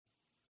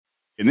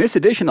In this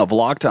edition of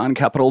Locked On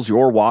Capitals,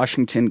 your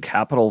Washington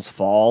Capitals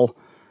fall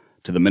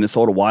to the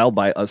Minnesota Wild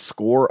by a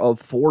score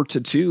of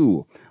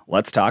 4-2.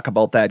 Let's talk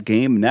about that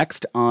game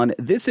next on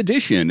this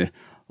edition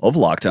of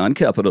Locked On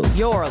Capitals.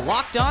 Your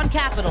Locked On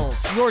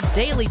Capitals, your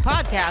daily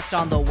podcast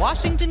on the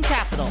Washington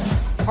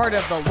Capitals. Part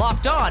of the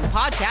Locked On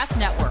Podcast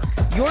Network,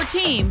 your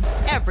team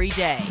every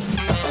day.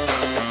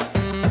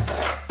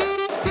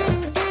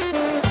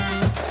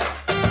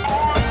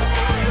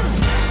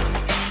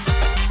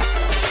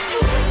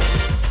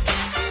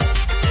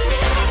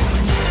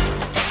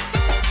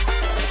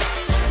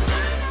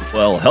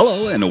 Well,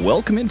 hello and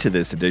welcome into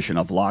this edition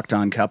of Locked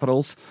On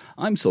Capitals.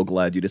 I'm so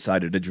glad you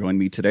decided to join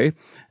me today.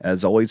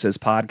 As always, this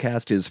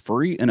podcast is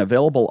free and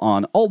available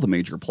on all the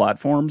major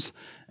platforms,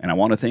 and I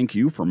want to thank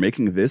you for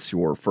making this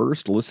your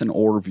first listen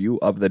or view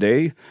of the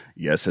day.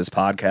 Yes, this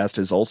podcast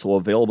is also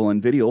available in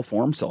video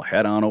form, so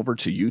head on over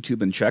to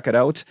YouTube and check it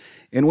out.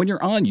 And when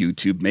you're on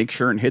YouTube, make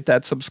sure and hit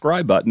that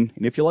subscribe button,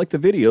 and if you like the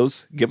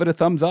videos, give it a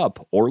thumbs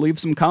up or leave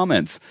some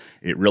comments.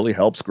 It really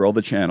helps grow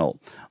the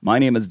channel. My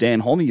name is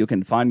Dan Holme. You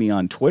can find me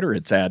on Twitter.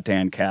 It's at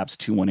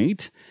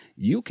DanCaps218.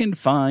 You can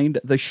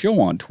find the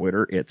show on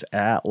Twitter. It's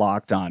at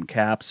Locked On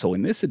Caps. So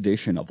in this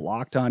edition of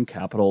Locked On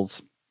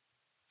Capitals,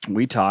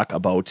 we talk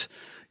about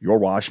your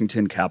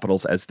Washington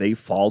Capitals as they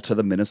fall to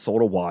the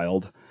Minnesota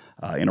Wild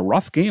in a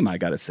rough game, I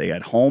got to say.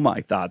 At home,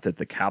 I thought that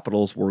the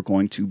Capitals were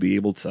going to be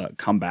able to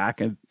come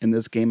back in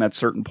this game at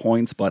certain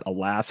points, but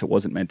alas, it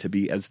wasn't meant to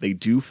be, as they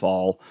do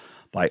fall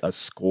by a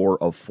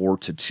score of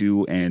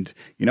 4-2. And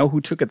you know who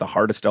took it the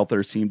hardest out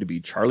there seemed to be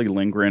Charlie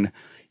Lindgren.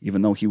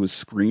 Even though he was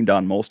screened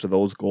on most of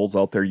those goals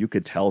out there, you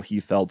could tell he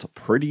felt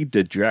pretty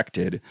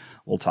dejected.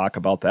 We'll talk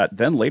about that.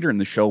 Then later in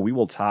the show, we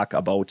will talk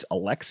about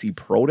Alexi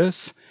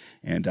Protas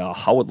and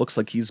how it looks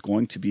like he's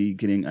going to be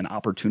getting an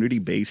opportunity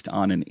based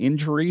on an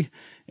injury.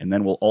 And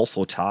then we'll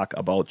also talk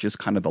about just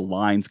kind of the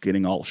lines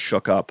getting all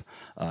shook up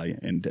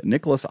and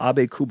Nicolas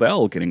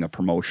Aube-Kubel getting a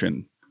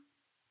promotion.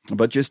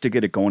 But just to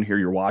get it going here,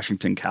 your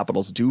Washington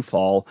Capitals do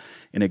fall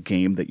in a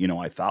game that,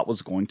 I thought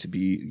was going to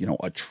be,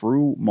 a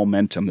true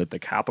momentum, that the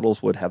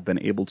Capitals would have been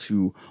able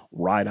to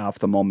ride off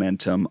the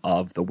momentum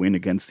of the win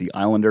against the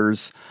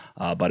Islanders,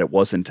 but it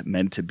wasn't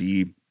meant to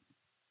be,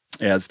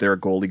 as their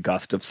goalie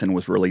Gustafsson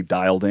was really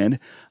dialed in.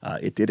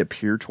 It did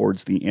appear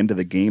towards the end of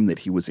the game that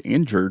he was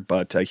injured,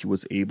 but he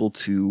was able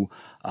to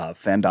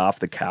fend off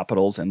the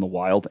Capitals, and the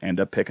Wild end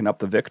up picking up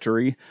the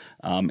victory.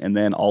 And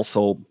then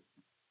also,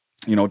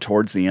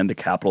 towards the end, the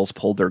Capitals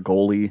pulled their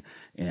goalie,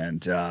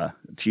 and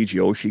TJ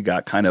Oshie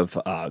got kind of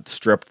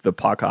stripped the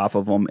puck off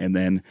of him, and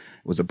then it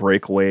was a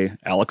breakaway.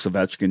 Alex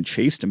Ovechkin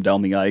chased him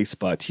down the ice,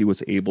 but he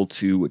was able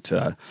to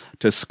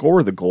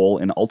score the goal,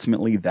 and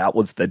ultimately that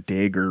was the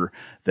dagger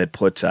that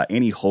put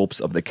any hopes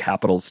of the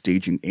Capitals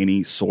staging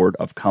any sort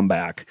of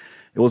comeback.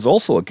 It was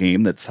also a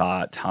game that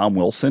saw Tom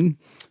Wilson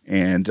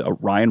and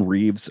Ryan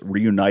Reaves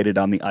reunited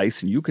on the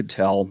ice, and you could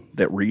tell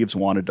that Reaves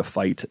wanted to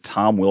fight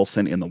Tom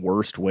Wilson in the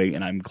worst way,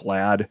 and I'm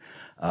glad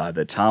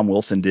that Tom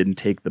Wilson didn't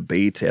take the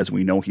bait, as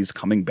we know he's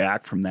coming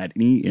back from that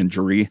knee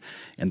injury,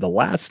 and the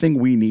last thing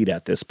we need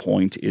at this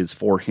point is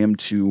for him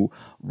to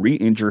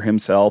re-injure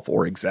himself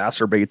or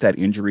exacerbate that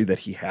injury that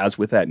he has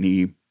with that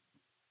knee,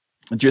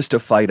 just to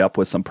fight up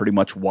with some pretty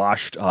much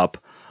washed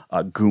up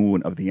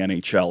goon of the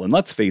NHL. And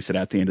let's face it,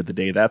 at the end of the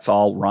day, that's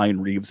all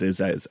Ryan Reaves is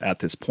at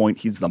this point.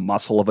 He's the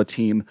muscle of a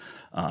team.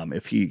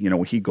 If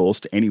he goes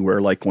to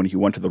anywhere, like when he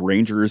went to the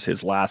Rangers,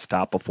 his last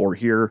stop before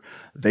here,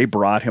 they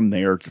brought him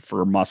there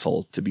for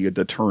muscle, to be a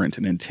deterrent,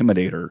 an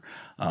intimidator.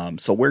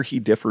 So where he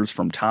differs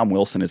from Tom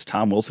Wilson is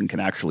Tom Wilson can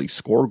actually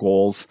score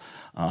goals.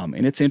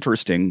 And it's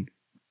interesting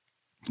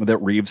that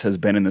Reaves has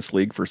been in this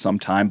league for some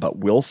time, but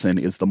Wilson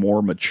is the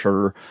more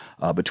mature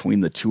between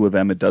the two of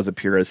them. It does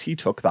appear, as he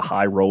took the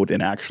high road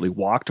and actually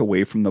walked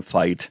away from the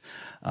fight,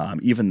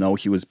 even though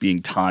he was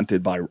being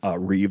taunted by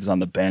Reaves on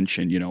the bench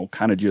and,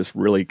 kind of just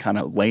really kind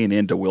of laying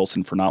into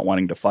Wilson for not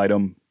wanting to fight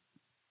him.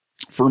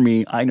 For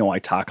me, I know I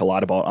talk a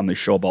lot on the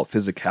show about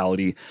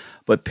physicality,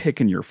 but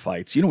picking your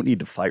fights. You don't need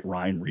to fight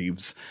Ryan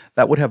Reaves.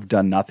 That would have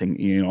done nothing,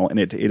 and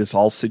it is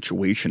all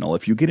situational.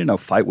 If you get in a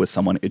fight with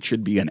someone, it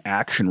should be an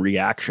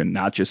action-reaction,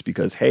 not just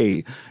because,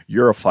 hey,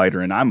 you're a fighter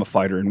and I'm a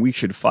fighter and we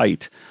should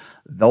fight.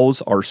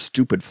 Those are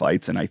stupid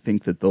fights, and I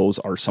think that those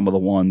are some of the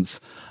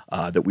ones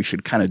that we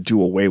should kind of do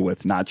away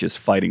with, not just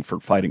fighting for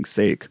fighting's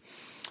sake.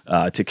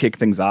 To kick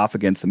things off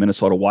against the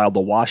Minnesota Wild, the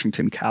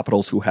Washington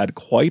Capitals, who had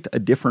quite a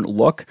different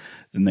look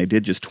than they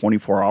did just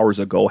 24 hours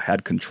ago,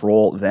 had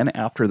control. Then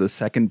after the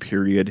second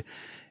period,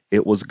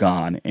 it was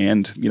gone.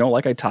 And,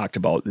 like I talked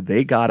about,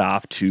 they got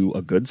off to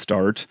a good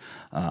start,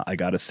 I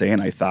got to say,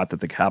 and I thought that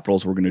the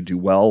Capitals were going to do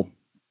well.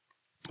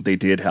 They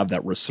did have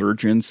that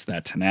resurgence,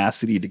 that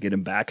tenacity to get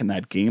him back in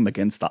that game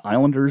against the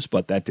Islanders,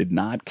 but that did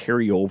not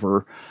carry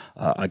over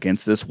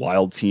against this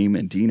Wild team.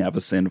 And Dean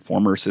Evason,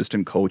 former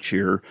assistant coach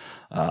here,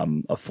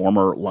 a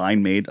former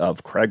line mate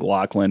of Craig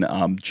Laughlin,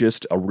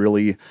 just a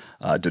really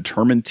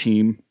determined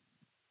team.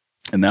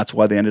 And that's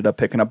why they ended up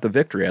picking up the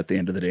victory at the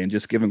end of the day. And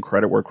just giving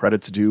credit where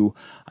credit's due,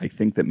 I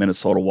think that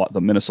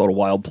the Minnesota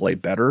Wild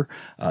played better.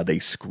 They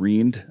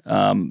screened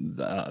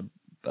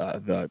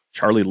the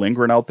Charlie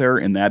Lindgren out there,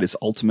 and that is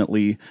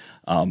ultimately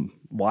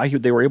why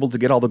they were able to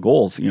get all the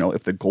goals.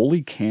 If the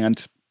goalie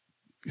can't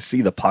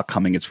see the puck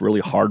coming, it's really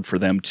hard for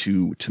them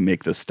to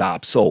make the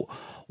stop. So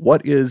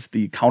what is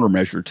the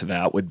countermeasure to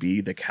that would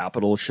be the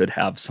Capitals should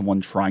have someone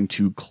trying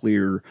to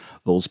clear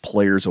those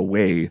players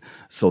away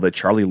so that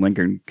Charlie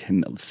Lindgren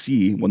can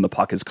see when the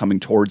puck is coming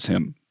towards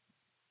him.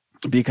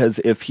 Because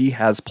if he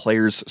has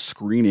players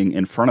screening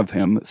in front of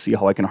him, see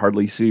how I can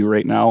hardly see you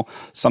right now?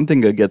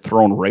 Something could get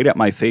thrown right at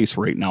my face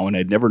right now, and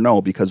I'd never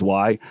know because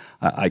why?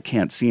 I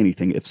can't see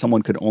anything. If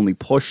someone could only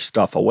push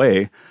stuff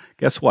away,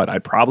 guess what?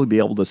 I'd probably be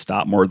able to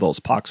stop more of those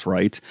pucks,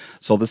 right?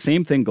 So the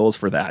same thing goes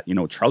for that.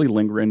 Charlie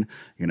Lindgren,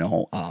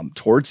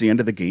 towards the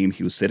end of the game,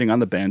 he was sitting on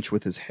the bench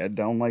with his head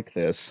down like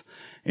this,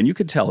 and you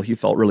could tell he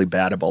felt really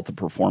bad about the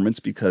performance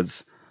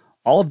because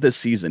all of this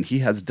season, he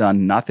has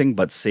done nothing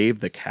but save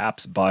the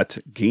Caps' butt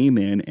game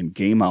in and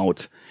game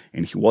out,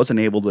 and he wasn't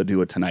able to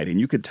do it tonight. And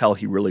you could tell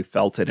he really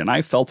felt it, and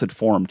I felt it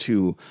for him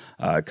too,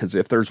 because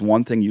if there's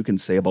one thing you can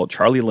say about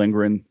Charlie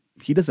Lindgren,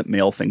 he doesn't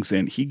mail things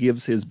in. He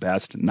gives his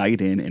best night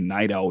in and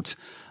night out,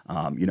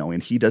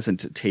 and he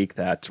doesn't take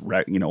that,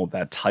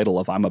 that title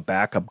of I'm a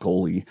backup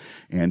goalie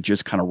and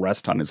just kind of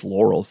rest on his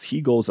laurels. He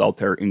goes out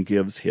there and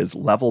gives his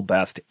level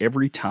best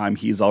every time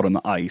he's out on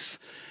the ice.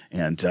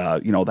 And,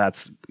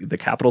 that's the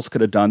Capitals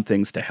could have done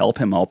things to help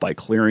him out by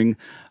clearing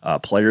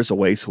players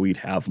away so he'd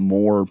have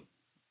more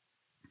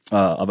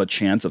of a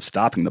chance of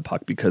stopping the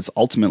puck, because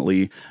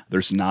ultimately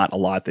there's not a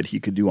lot that he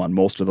could do on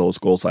most of those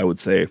goals, I would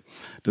say.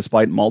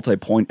 Despite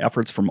multi-point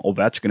efforts from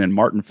Ovechkin and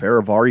Martin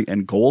Fehervary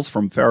and goals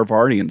from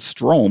Fehervary and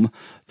Strome,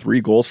 3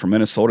 goals from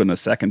Minnesota in the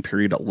second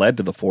period led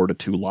to the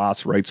 4-2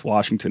 loss, writes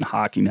Washington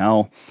Hockey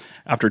Now.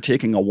 After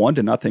taking a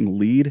 1-0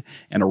 lead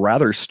and a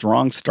rather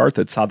strong start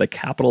that saw the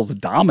Capitals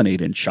dominate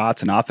in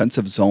shots and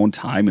offensive zone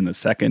time in the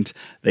second,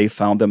 they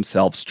found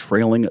themselves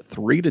trailing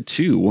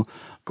 3-2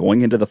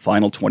 going into the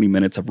final 20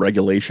 minutes of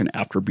regulation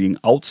after being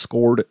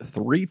outscored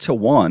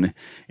 3-1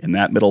 in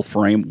that middle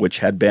frame, which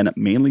had been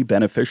mainly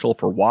beneficial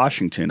for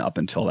Washington up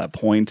until that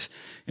point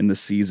in the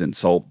season.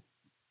 So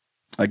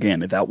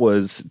again, that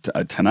was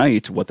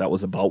tonight. What that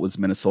was about was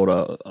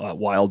Minnesota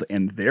Wild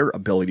and their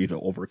ability to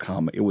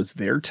overcome. It was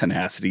their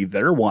tenacity,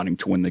 their wanting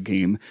to win the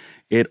game.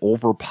 It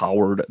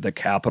overpowered the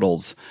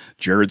Capitals.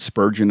 Jared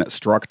Spurgeon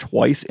struck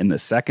twice in the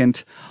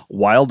second.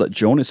 Wild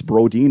Jonas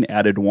Brodin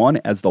added one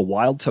as the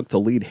Wild took the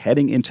lead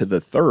heading into the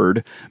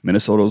third.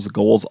 Minnesota's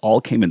goals all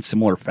came in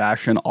similar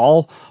fashion,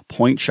 all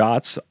point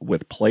shots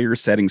with players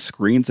setting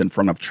screens in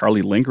front of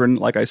Charlie Lindgren,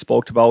 like I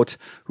spoke about,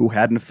 who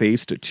hadn't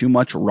faced too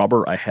much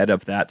rubber ahead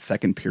of that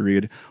second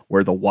period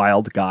where the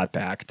Wild got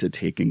back to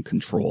taking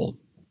control.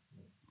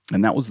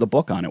 And that was the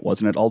book on it,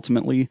 wasn't it?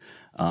 Ultimately,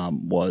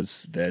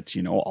 was that,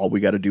 all we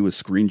got to do is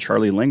screen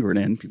Charlie Lindgren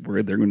in,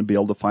 where they're going to be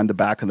able to find the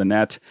back of the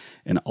net.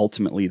 And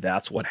ultimately,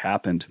 that's what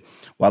happened.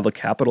 While the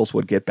Capitals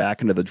would get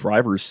back into the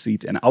driver's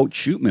seat and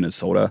outshoot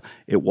Minnesota,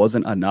 it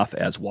wasn't enough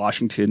as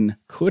Washington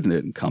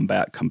couldn't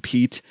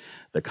compete.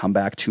 They come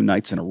back 2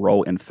 nights in a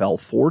row and fell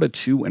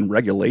 4-2 in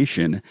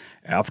regulation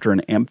after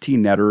an empty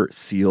netter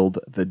sealed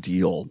the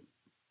deal.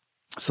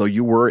 So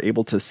you were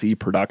able to see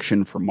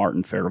production from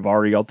Martin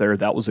Fehervary out there.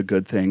 That was a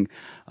good thing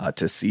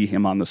to see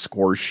him on the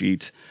score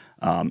sheet.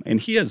 And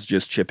he is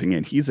just chipping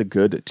in. He's a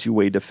good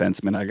two-way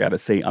defenseman, I got to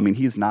say. I mean,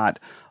 he's not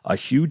a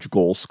huge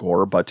goal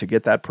scorer, but to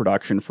get that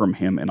production from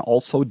him and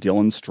also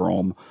Dylan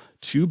Strome,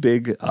 2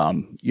 big,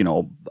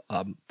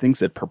 things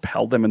that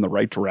propelled them in the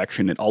right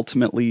direction. It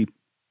ultimately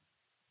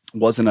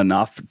wasn't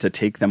enough to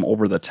take them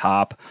over the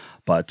top,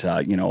 but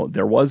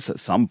there was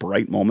some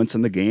bright moments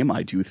in the game.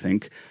 I do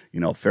think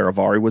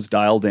Fehervary was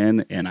dialed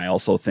in, and I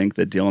also think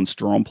that Dylan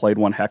Strome played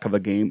one heck of a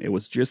game. It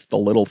was just the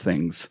little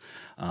things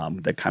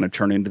that kind of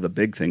turn into the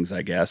big things,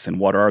 I guess. And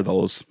what are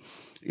those?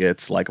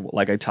 It's like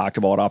I talked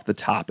about off the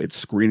top, it's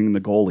screening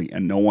the goalie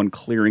and no one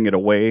clearing it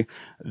away.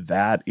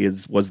 That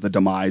was the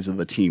demise of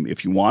the team.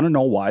 If you want to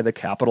know why the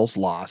Capitals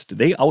lost,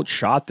 they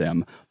outshot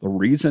them. The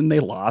reason they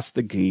lost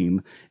the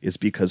game is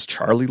because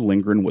Charlie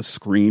Lindgren was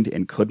screened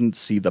and couldn't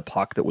see the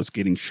puck that was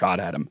getting shot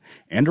at him.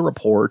 End of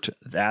report.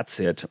 That's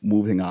it.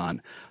 Moving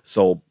on.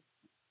 So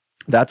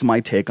that's my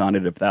take on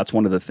it. If that's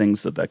one of the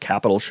things that the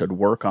Capitals should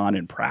work on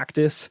in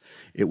practice,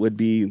 it would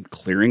be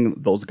clearing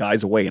those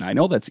guys away. And I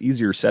know that's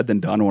easier said than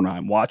done when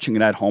I'm watching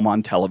it at home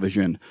on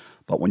television,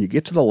 but when you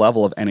get to the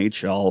level of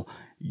NHL,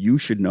 you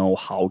should know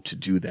how to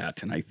do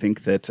that. And I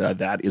think that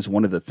that is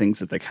one of the things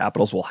that the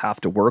Capitals will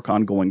have to work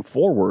on going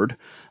forward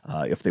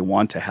if they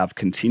want to have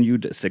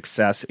continued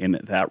success in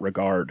that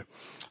regard.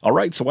 All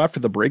right, so after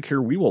the break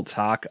here, we will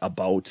talk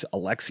about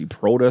Alexi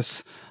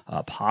Protas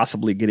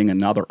possibly getting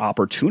another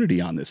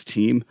opportunity on this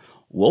team.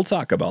 We'll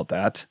talk about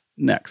that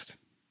next.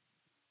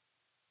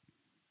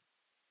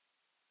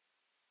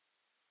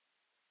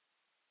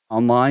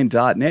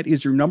 BetOnline.net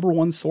is your number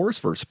one source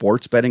for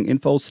sports betting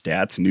info,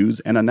 stats, news,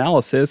 and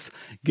analysis.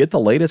 Get the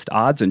latest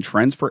odds and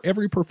trends for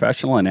every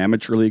professional and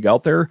amateur league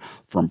out there.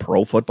 From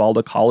pro football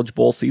to college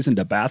bowl season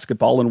to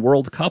basketball and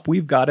World Cup,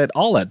 we've got it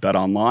all at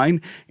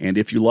BetOnline. And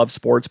if you love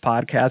sports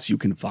podcasts, you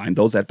can find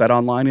those at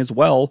BetOnline as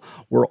well.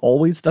 We're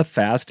always the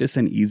fastest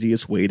and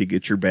easiest way to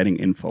get your betting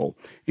info.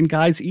 And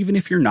guys, even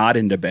if you're not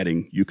into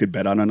betting, you could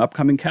bet on an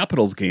upcoming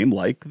Capitals game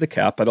like the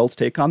Capitals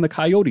take on the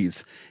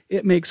Coyotes.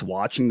 It makes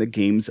watching the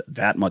games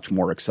that much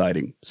more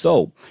exciting.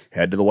 So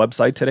head to the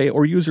website today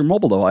or use your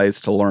mobile device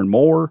to learn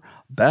more.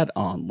 Bet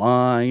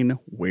online,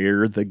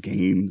 where the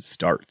game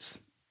starts.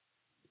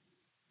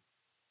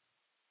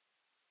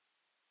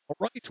 All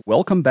right,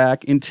 welcome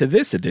back into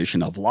this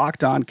edition of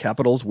Locked On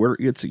Capitals, where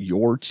it's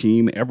your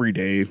team every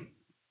day.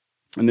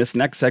 In this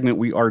next segment,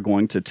 we are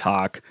going to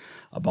talk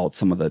about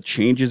some of the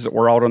changes that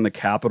were out on the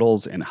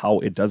Capitals and how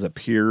it does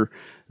appear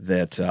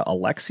that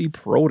Alexi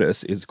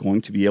Protas is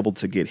going to be able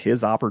to get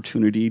his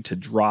opportunity to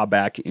draw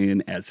back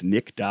in as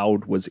Nick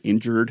Dowd was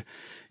injured.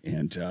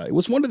 And it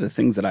was one of the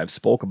things that I've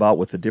spoke about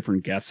with the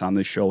different guests on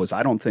this show is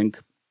I don't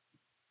think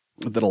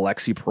that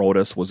Alexi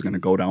Protas was going to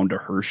go down to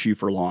Hershey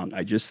for long.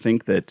 I just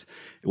think that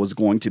it was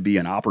going to be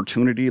an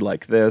opportunity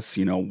like this.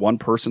 You know, one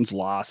person's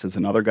loss is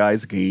another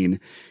guy's gain.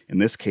 In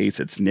this case,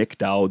 it's Nick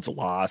Dowd's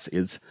loss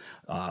is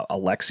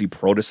Alexi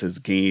Protas's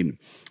gain.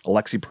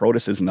 Alexi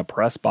Protas is in the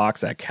press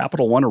box at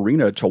Capital One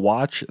Arena to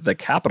watch the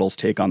Capitals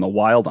take on the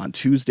Wild on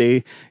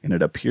Tuesday, and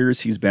it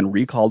appears he's been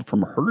recalled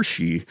from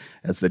Hershey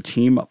as the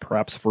team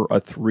preps for a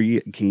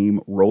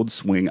 3-game road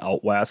swing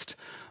out west.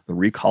 The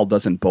recall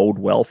doesn't bode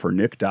well for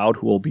Nick Dowd,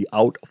 who will be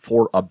out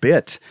for a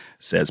bit,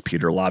 says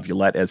Peter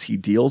Laviolette, as he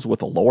deals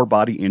with a lower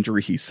body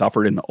injury he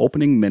suffered in the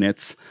opening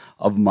minutes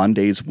of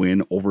Monday's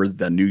win over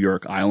the New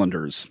York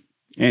Islanders.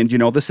 And, you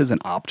know, this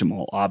isn't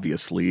optimal,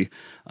 obviously,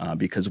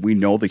 because we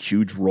know the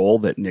huge role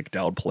that Nick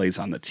Dowd plays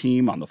on the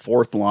team, on the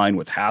fourth line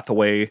with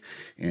Hathaway,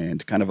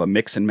 and kind of a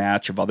mix and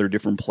match of other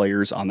different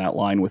players on that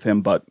line with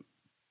him. But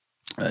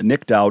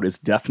Nick Dowd is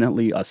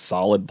definitely a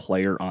solid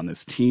player on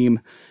this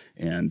team.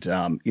 And,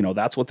 you know,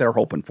 that's what they're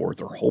hoping for.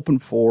 They're hoping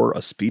for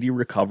a speedy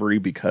recovery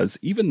because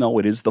even though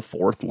it is the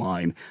fourth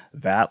line,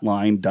 that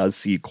line does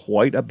see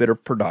quite a bit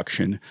of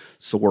production.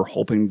 So we're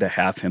hoping to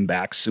have him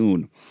back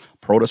soon.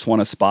 Protas won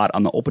a spot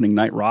on the opening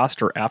night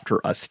roster after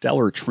a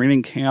stellar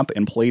training camp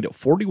and played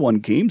 41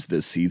 games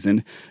this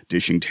season,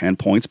 dishing 10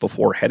 points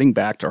before heading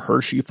back to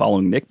Hershey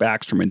following Nick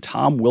Backstrom and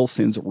Tom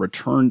Wilson's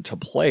return to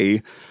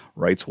play,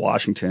 writes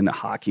Washington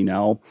Hockey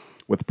Now.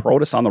 With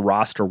Protas on the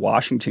roster,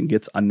 Washington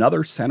gets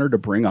another center to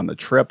bring on the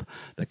trip.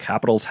 The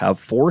Capitals have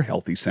 4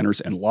 healthy centers,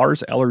 and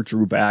Lars Eller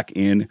drew back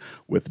in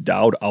with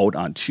Dowd out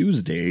on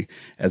Tuesday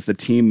as the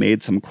team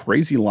made some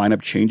crazy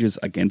lineup changes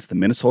against the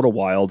Minnesota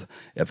Wild.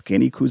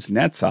 Evgeny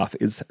Kuznetsov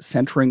is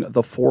centering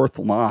the fourth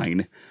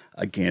line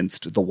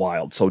against the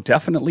Wild. So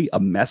definitely a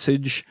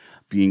message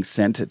being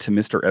sent to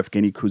Mr.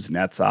 Evgeny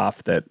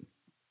Kuznetsov that,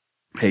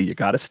 hey, you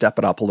got to step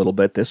it up a little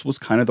bit. This was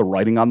kind of the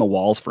writing on the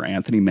walls for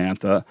Anthony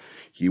Mantha.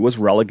 He was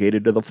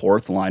relegated to the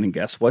fourth line, and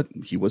guess what?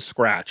 He was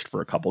scratched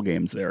for a couple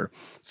games there.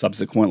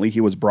 Subsequently,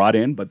 he was brought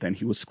in, but then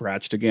he was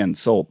scratched again.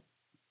 So,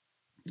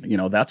 you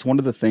know, that's one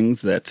of the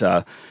things that,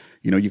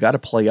 you know, you got to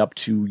play up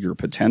to your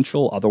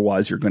potential.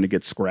 Otherwise, you're going to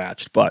get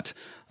scratched. But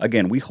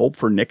again, we hope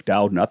for Nick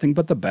Dowd nothing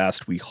but the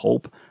best. We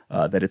hope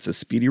that it's a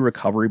speedy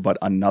recovery, but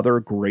another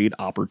great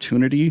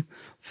opportunity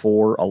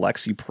for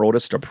Alexi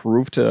Protas to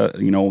prove to,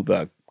 you know,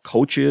 the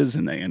coaches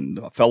and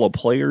the fellow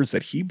players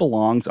that he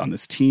belongs on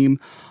this team.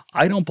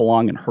 I don't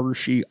belong in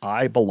Hershey.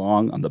 I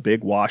belong on the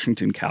big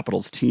Washington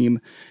Capitals team.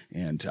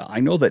 And I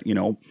know that, you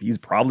know, he's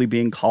probably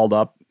being called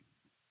up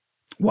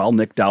while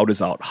Nick Dowd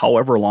is out,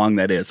 however long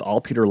that is.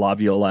 All Peter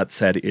Laviolette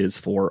said is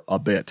for a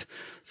bit.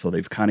 So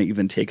they've kind of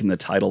even taken the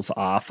titles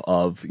off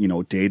of, you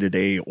know, day to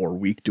day or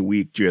week to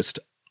week, just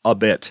a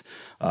bit.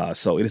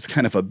 So it is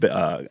kind of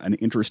an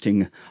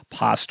interesting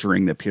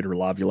posturing that Peter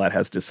Laviolette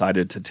has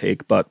decided to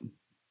take. But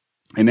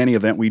in any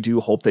event, we do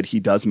hope that he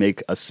does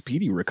make a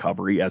speedy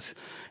recovery as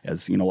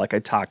you know, like I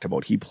talked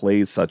about, he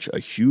plays such a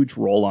huge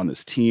role on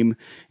this team.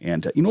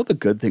 And you know, the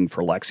good thing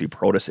for Alexi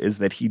Protas is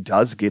that he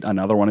does get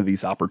another one of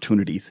these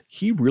opportunities.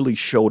 He really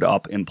showed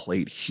up and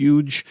played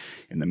huge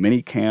in the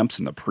mini camps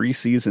and the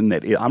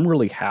preseason. I'm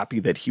really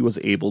happy that he was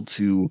able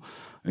to,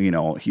 you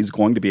know, he's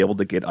going to be able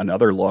to get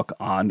another look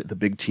on the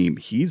big team.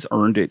 He's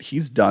earned it.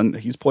 He's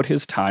put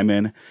his time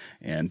in.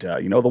 And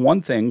you know, the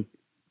one thing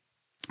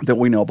that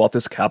we know about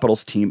this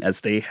Capitals team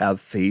as they have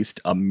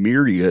faced a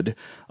myriad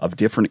of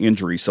different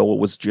injuries. So it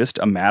was just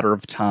a matter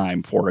of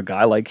time for a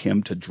guy like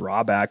him to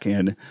draw back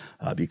in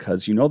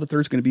because you know that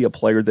there's going to be a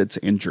player that's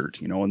injured,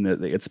 you know, and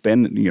it's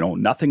been, you know,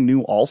 nothing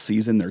new all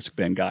season. There's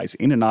been guys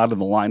in and out of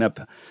the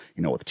lineup,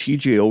 you know, with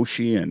TJ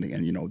Oshie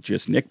and you know,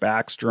 just Nick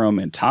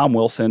Backstrom and Tom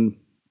Wilson.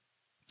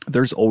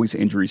 There's always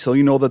injuries. So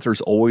you know that there's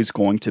always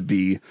going to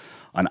be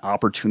an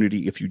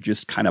opportunity if you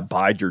just kind of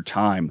bide your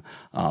time.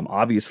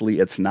 Obviously,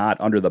 it's not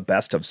under the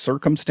best of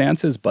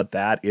circumstances, but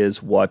that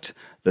is what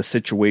the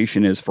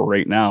situation is for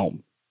right now.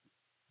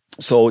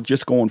 So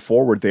just going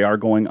forward, they are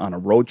going on a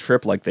road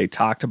trip like they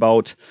talked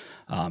about.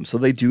 So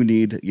they do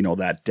need,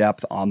 that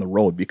depth on the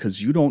road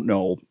because you don't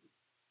know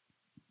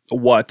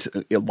what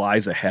it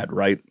lies ahead,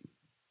 right?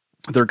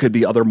 There could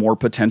be other more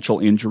potential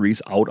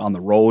injuries out on the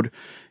road.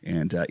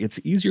 And it's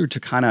easier to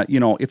kind of,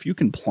 if you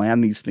can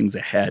plan these things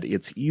ahead,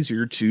 it's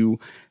easier to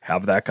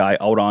have that guy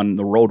out on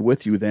the road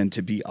with you than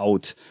to be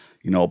out,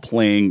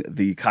 playing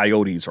the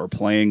Coyotes or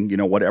playing,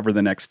 whatever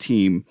the next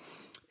team,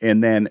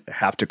 and then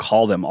have to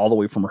call them all the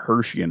way from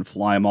Hershey and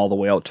fly them all the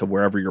way out to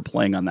wherever you're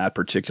playing on that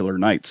particular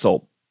night.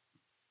 So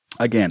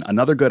again,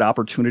 another good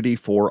opportunity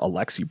for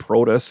Alexi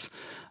Protas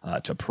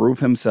to prove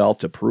himself,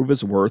 to prove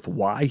his worth,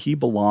 why he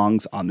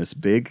belongs on this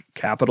big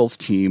Capitals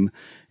team.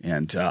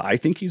 And I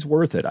think he's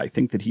worth it. I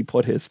think that he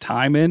put his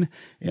time in,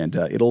 and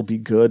it'll be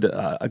good,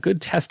 a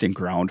good testing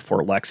ground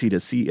for Alexi to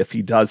see if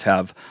he does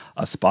have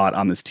a spot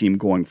on this team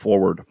going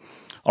forward.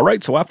 All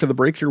right, so after the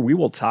break here, we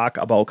will talk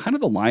about kind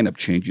of the lineup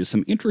changes,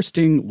 some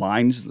interesting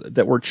lines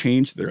that were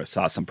changed. There I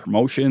saw some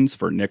promotions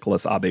for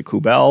Nicolas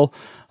Aube-Kubel.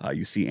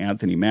 You see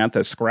Anthony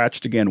Mantha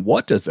scratched again.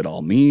 What does it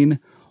all mean?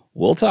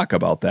 We'll talk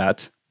about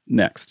that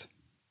next.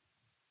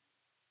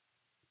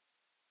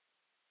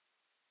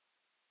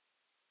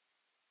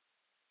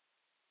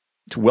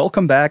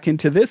 Welcome back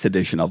into this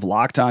edition of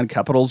Locked On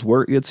Capitals,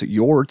 where it's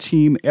your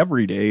team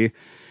every day. In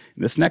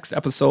this next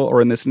episode,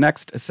 or in this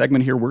next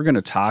segment here, we're going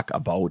to talk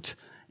about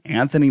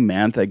Anthony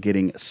Mantha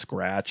getting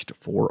scratched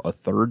for a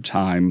third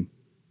time.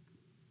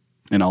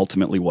 And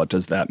ultimately, what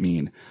does that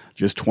mean?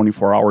 Just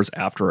 24 hours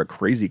after a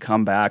crazy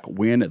comeback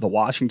when the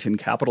Washington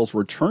Capitals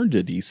returned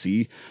to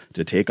D.C.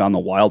 to take on the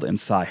Wild and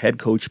saw head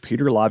coach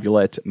Peter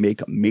Laviolette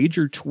make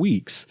major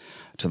tweaks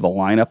to the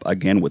lineup,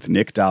 again with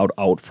Nick Dowd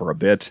out for a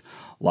bit.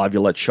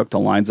 Laviolette shook the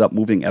lines up,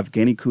 moving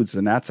Evgeny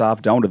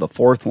Kuznetsov down to the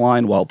fourth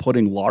line while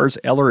putting Lars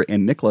Eller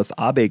and Nicolas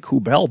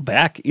Aube-Kubel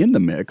back in the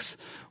mix,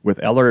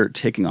 with Eller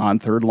taking on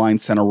third-line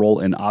center role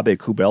and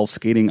Aube-Kubel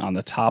skating on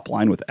the top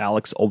line with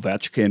Alex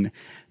Ovechkin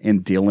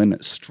and Dylan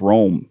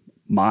Strome.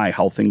 My,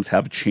 how things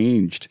have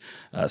changed,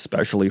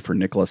 especially for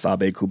Nicolas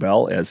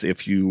Aube-Kubel, as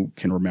if you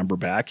can remember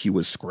back, he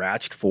was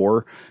scratched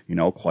for,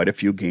 quite a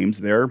few games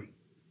there.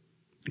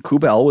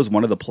 Kubel was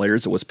one of the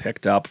players that was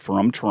picked up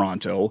from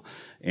Toronto,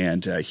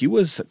 and he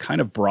was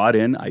kind of brought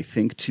in, I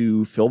think,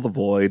 to fill the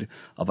void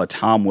of a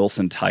Tom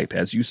Wilson type.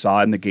 As you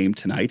saw in the game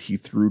tonight, he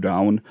threw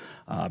down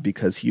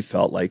because he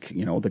felt like,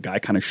 the guy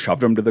kind of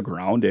shoved him to the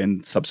ground,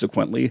 and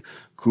subsequently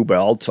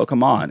Kubel took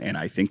him on. And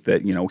I think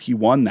that, he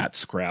won that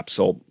scrap.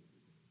 So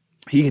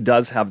he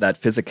does have that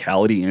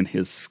physicality in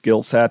his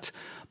skill set,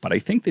 but I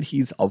think that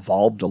he's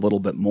evolved a little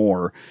bit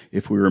more.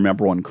 If we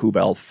remember when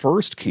Kubel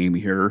first came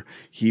here,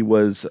 he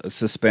was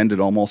suspended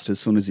almost as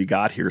soon as he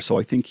got here. So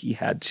I think he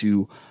had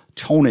to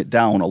tone it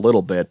down a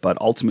little bit, but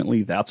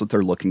ultimately that's what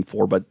they're looking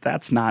for. But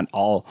that's not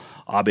all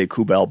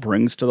Aube-Kubel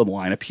brings to the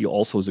lineup. He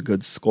also is a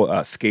good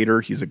skater.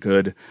 He's a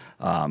good,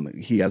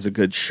 he has a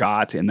good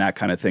shot and that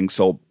kind of thing.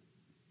 So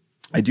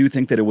I do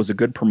think that it was a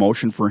good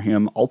promotion for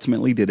him.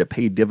 Ultimately, did it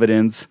pay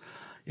dividends?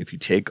 If you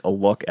take a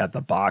look at the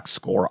box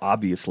score,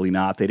 obviously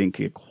not. They didn't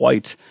get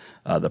quite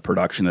the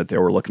production that they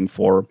were looking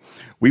for.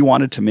 We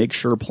wanted to make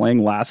sure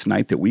playing last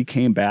night that we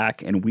came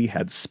back and we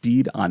had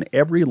speed on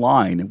every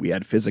line. We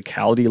had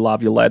physicality,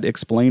 Laviolette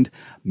explained.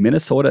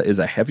 Minnesota is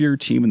a heavier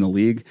team in the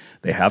league.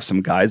 They have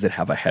some guys that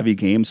have a heavy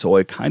game, so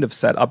it kind of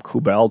set up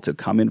Kubel to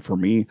come in for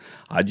me.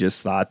 I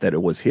just thought that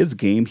it was his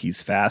game.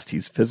 He's fast,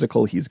 he's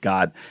physical, he's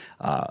got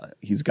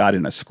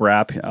in a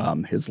scrap.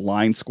 His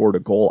line scored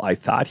a goal. I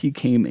thought he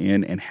came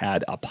in and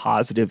had a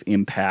positive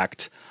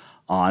impact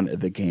on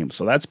the game.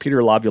 So that's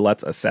Peter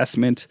Laviolette's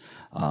assessment.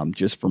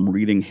 Just from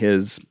reading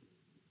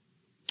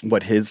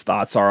what his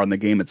thoughts are on the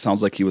game, it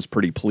sounds like he was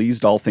pretty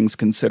pleased, all things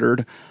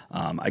considered.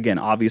 Again,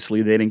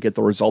 obviously they didn't get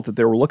the result that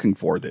they were looking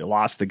for. They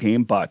lost the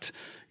game, but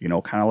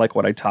kind of like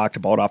what I talked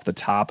about off the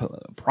top,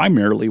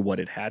 primarily what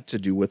it had to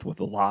do with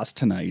the loss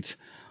tonight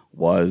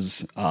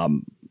was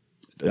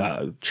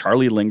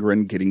Charlie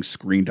Lindgren getting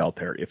screened out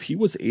there. If he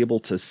was able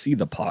to see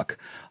the puck,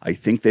 I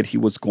think that he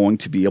was going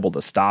to be able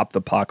to stop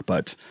the puck,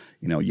 but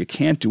you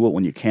can't do it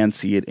when you can't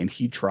see it, and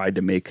he tried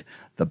to make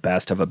the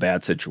best of a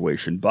bad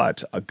situation.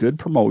 But a good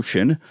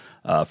promotion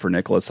for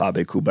Nicolas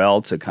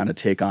Aube-Kubel to kind of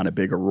take on a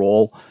bigger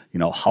role.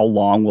 How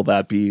long will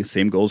that be?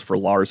 Same goes for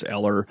Lars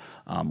Eller.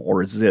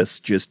 Or is this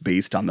just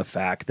based on the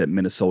fact that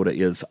Minnesota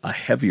is a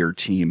heavier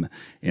team,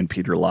 in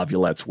Peter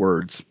Laviolette's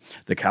words?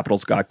 The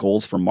Capitals got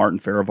goals from Martin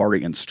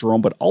Fehervary and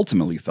Strome, but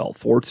ultimately fell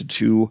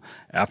 4-2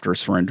 after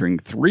surrendering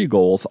 3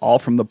 goals, all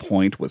from the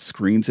point with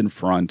screens in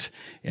front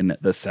in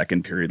the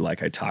second period,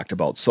 like I talked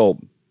about. So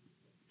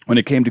when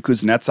it came to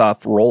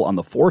Kuznetsov's role on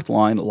the fourth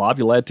line,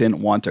 Laviolette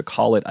didn't want to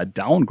call it a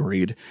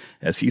downgrade,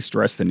 as he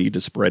stressed the need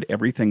to spread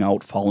everything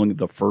out following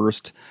the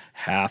first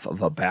half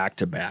of a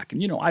back-to-back.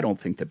 And, I don't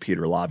think that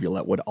Peter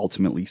Laviolette would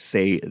ultimately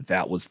say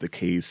that was the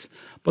case,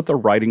 but the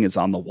writing is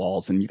on the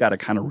walls, and you got to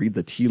kind of read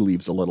the tea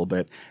leaves a little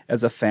bit.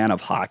 As a fan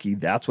of hockey,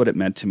 that's what it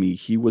meant to me.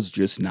 He was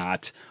just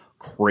not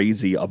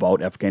crazy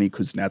about Evgeny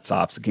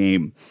Kuznetsov's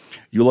game.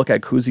 You look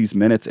at Kuzi's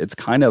minutes, it's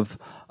kind of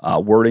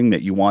wording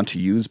that you want to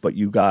use, but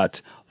you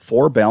got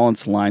 4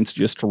 balanced lines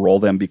just to roll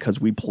them because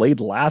we played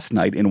last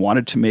night and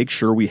wanted to make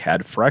sure we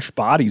had fresh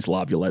bodies,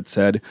 Laviolette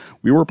said.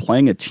 We were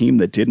playing a team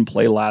that didn't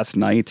play last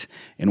night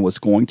and was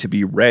going to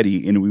be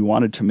ready, and we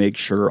wanted to make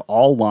sure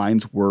all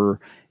lines were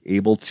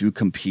able to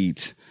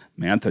compete.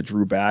 Mantha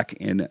drew back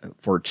in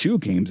for 2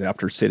 games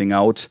after sitting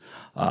out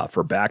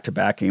for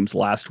back-to-back games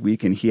last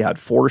week, and he had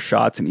 4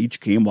 shots in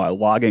each game while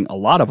logging a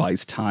lot of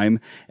ice time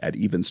at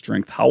even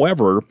strength.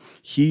 However,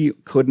 he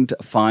couldn't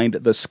find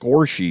the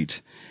score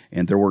sheet,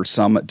 and there were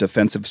some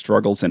defensive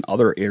struggles in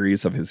other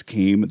areas of his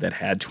game that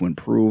had to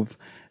improve,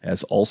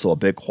 as also a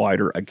bit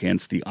quieter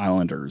against the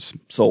Islanders.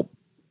 So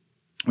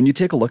when you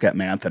take a look at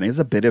Mantha, he's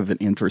a bit of an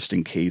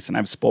interesting case, and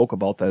I've spoke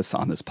about this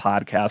on this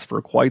podcast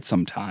for quite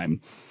some time,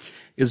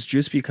 is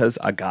just because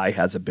a guy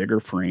has a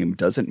bigger frame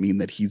doesn't mean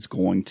that he's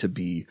going to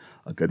be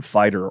a good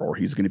fighter or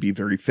he's going to be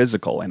very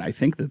physical. And I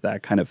think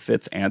that kind of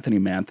fits Anthony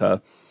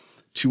Mantha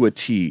to a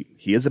T.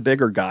 He is a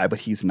bigger guy,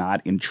 but he's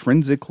not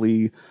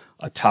intrinsically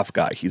a tough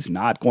guy. He's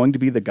not going to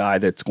be the guy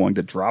that's going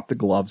to drop the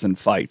gloves and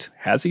fight.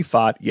 Has he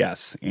fought?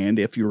 Yes. And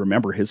if you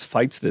remember his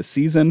fights this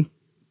season,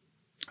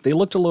 they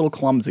looked a little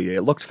clumsy.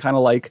 It looked kind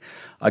of like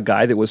a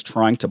guy that was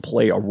trying to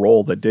play a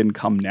role that didn't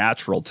come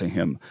natural to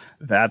him.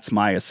 That's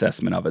my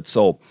assessment of it.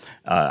 So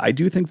I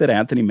do think that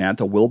Anthony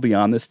Mantha will be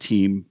on this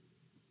team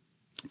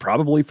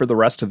probably for the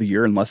rest of the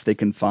year unless they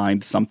can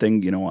find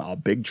something, a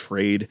big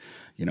trade,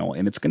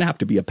 and it's going to have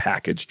to be a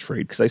package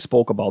trade because I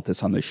spoke about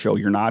this on the show.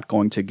 You're not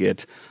going to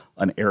get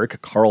an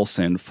Erik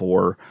Karlsson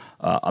for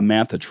a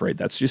Mantha trade.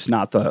 That's just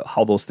not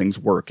how those things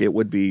work. It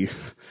would be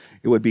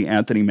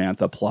Anthony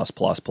Mantha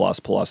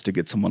plus to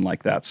get someone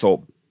like that.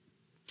 So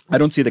I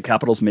don't see the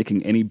Capitals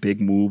making any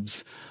big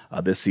moves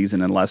this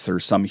season unless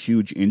there's some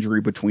huge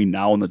injury between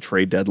now and the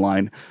trade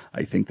deadline.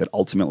 I think that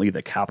ultimately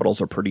the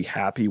Capitals are pretty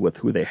happy with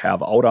who they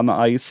have out on the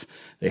ice.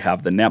 They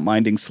have the net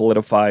minding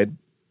solidified.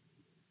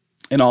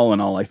 And all in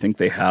all, I think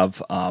they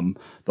have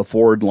the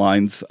forward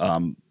lines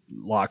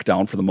locked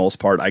down for the most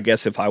part. I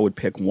guess if I would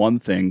pick one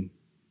thing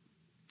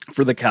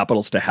for the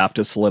Capitals to have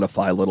to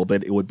solidify a little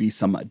bit, it would be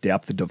some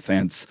depth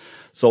defense.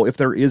 So if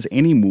there is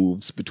any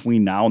moves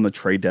between now and the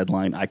trade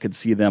deadline, I could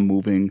see them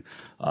moving,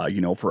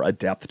 for a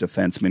depth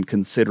defenseman,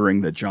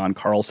 considering that John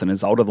Carlson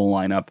is out of the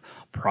lineup,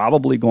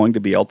 probably going to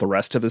be out the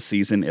rest of the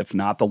season, if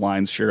not the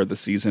Lions' share of the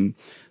season.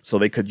 So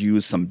they could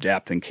use some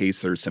depth in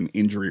case there's some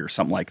injury or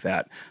something like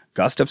that.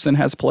 Gustafsson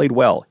has played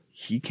well.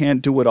 He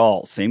can't do it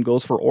all. Same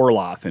goes for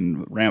Orlov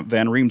and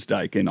Van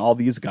Riemsdyk and all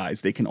these guys.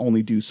 They can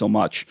only do so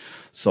much.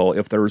 So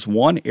if there's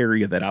one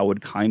area that I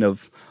would kind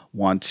of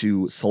want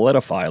to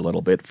solidify a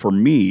little bit, for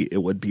me, it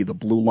would be the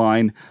blue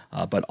line.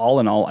 But all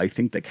in all, I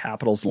think the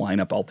Capitals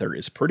lineup out there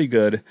is pretty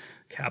good.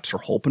 Caps are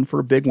hoping for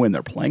a big win.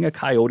 They're playing a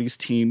Coyotes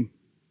team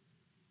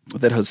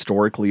that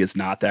historically is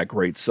not that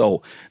great.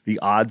 So the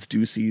odds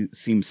do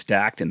seem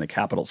stacked in the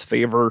Capitals'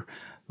 favor.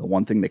 The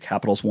one thing the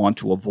Capitals want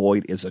to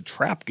avoid is a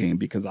trap game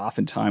because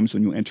oftentimes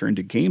when you enter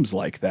into games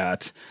like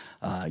that,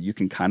 you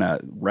can kind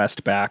of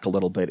rest back a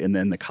little bit, and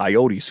then the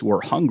Coyotes, who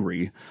are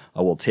hungry,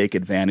 will take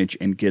advantage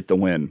and get the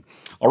win.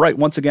 All right,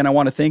 once again, I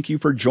want to thank you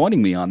for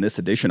joining me on this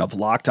edition of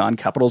Locked On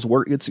Capitals,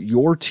 where it's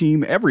your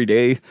team every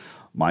day.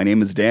 My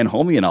name is Dan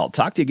Homey, and I'll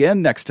talk to you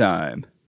again next time.